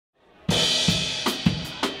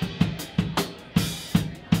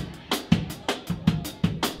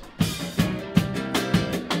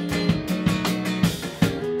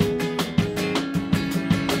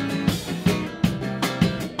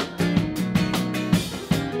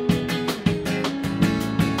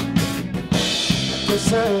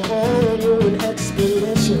Yes, I owe you an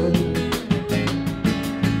explanation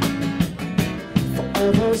for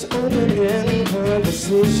all those open-end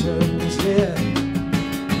conversations, yeah,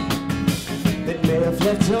 that may have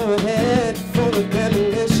left your head full of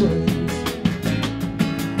premonitions.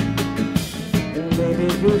 And maybe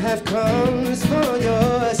you have cause for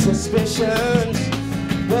your suspicions,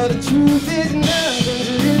 but the truth is nothing's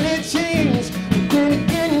really changed. Then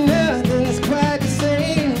again, nothing's quite the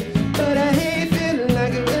same. But I hate feeling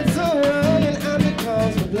like it went so wrong and I'm the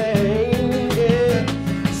cause for blame, yeah.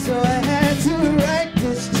 So I had to write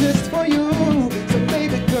this just for you, so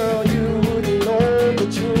baby girl, you wouldn't know the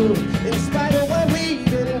truth. In spite of what we've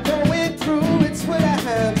been going through, it's what I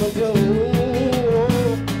have to do.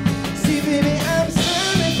 See, baby, I'm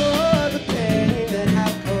sorry for the pain that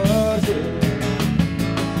I've caused you.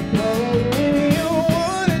 Oh, maybe you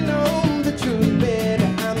wanna know the truth, baby,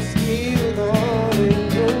 I'm still going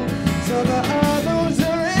through. So for all those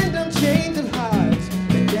random change of hearts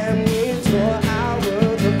that damn near tore our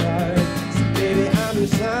world apart. So baby, I'm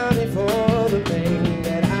sorry for the pain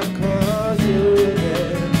that I've caused you,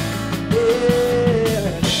 yeah, yeah.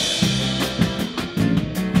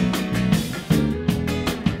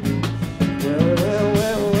 Well, well,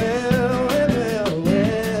 well, well, well,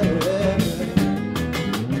 well, well.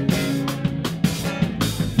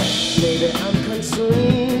 Maybe I'm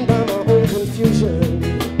consumed by my own confusion.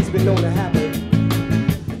 It's been known to happen.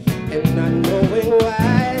 And not knowing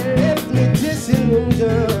why left me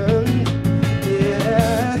disillusioned.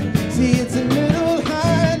 Yeah, see, it's a little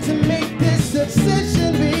hard to make this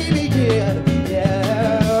obsession, baby, yeah,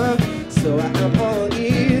 yeah. So I'm all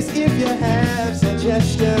ears if you have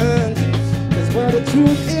suggestions. 'Cause what the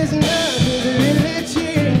truth is, nothing's really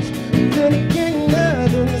changed. Then again,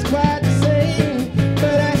 nothing's quite the same.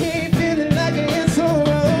 But I hate feeling like it's so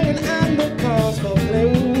wrong and I'm the cause for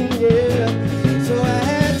blame, yeah. So I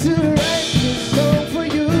had to write this song for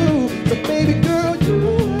you, so baby girl, you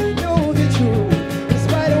know the truth. In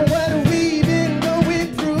spite of what we've been going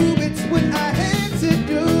through, it's what I had to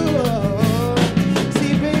do.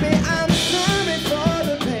 See, baby, I'm sorry for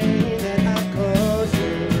the pain that I've caused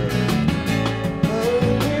you. Oh,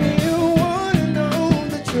 maybe you wanna know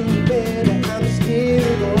the truth, baby, I'm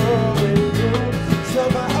still going through. So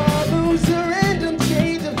for all those random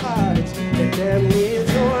change of hearts that damn near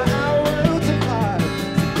tore our worlds apart.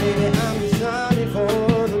 So baby, I'm sorry for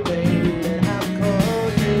the pain that I've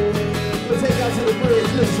caused you. Let's take out to the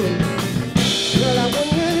bridge, listen. Girl, I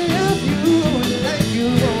wanna love you like you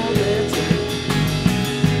wanted to,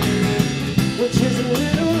 which is a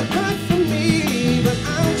little hard for me, but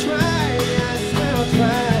I'll try, I swear I'll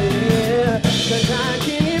try, yeah. 'Cause I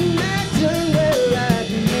can imagine where I'd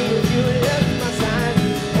be if you left my side.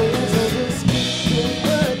 Oh, so just keep doing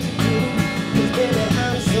what you do, 'cause baby,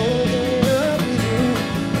 I'm so in love with you.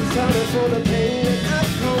 I'm sorry for the pain that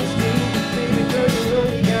I've caused you. Baby girl, you know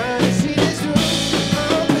you gotta see this through.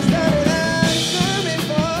 Oh, 'cause now I'm sorry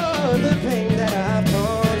for the pain that I've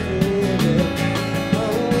caused you, yeah.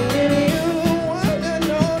 Oh, maybe you wanna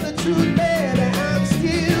know the truth, baby, I'm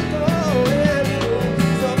still going through.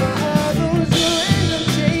 So for all those random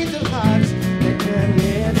change of hearts that damn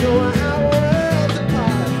near tore our worlds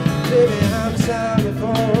apart. Baby, I'm sorry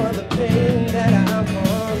for the pain that I've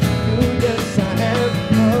caused you. Yes, I am.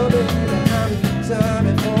 Oh, baby, I'm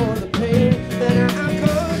sorry for the pain that I've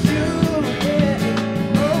caused you, yeah.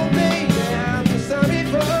 Oh, baby, I'm sorry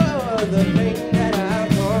for the pain that I've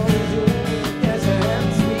caused you. Yes, I am,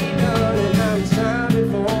 sweet darling, I'm sorry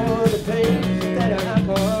for the pain that I've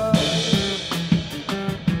caused you.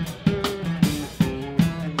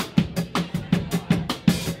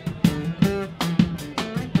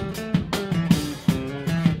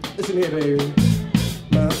 Listen here, baby.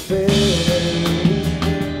 My feelings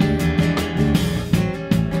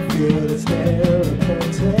feel it's there from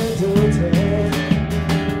 10 to 10.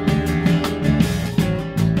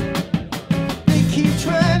 They keep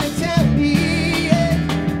trying to tell me, yeah,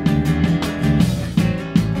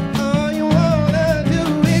 all you wanna do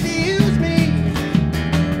is use me,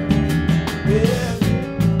 yeah.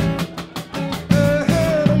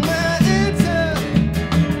 My answer,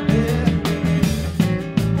 yeah.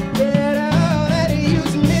 Get all that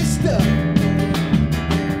use me stuff.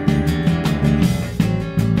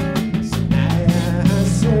 I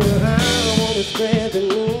swear I wanna spread the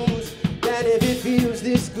news that if it feels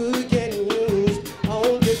this good getting used,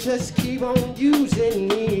 oh, you just keep on using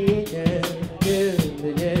me, yeah.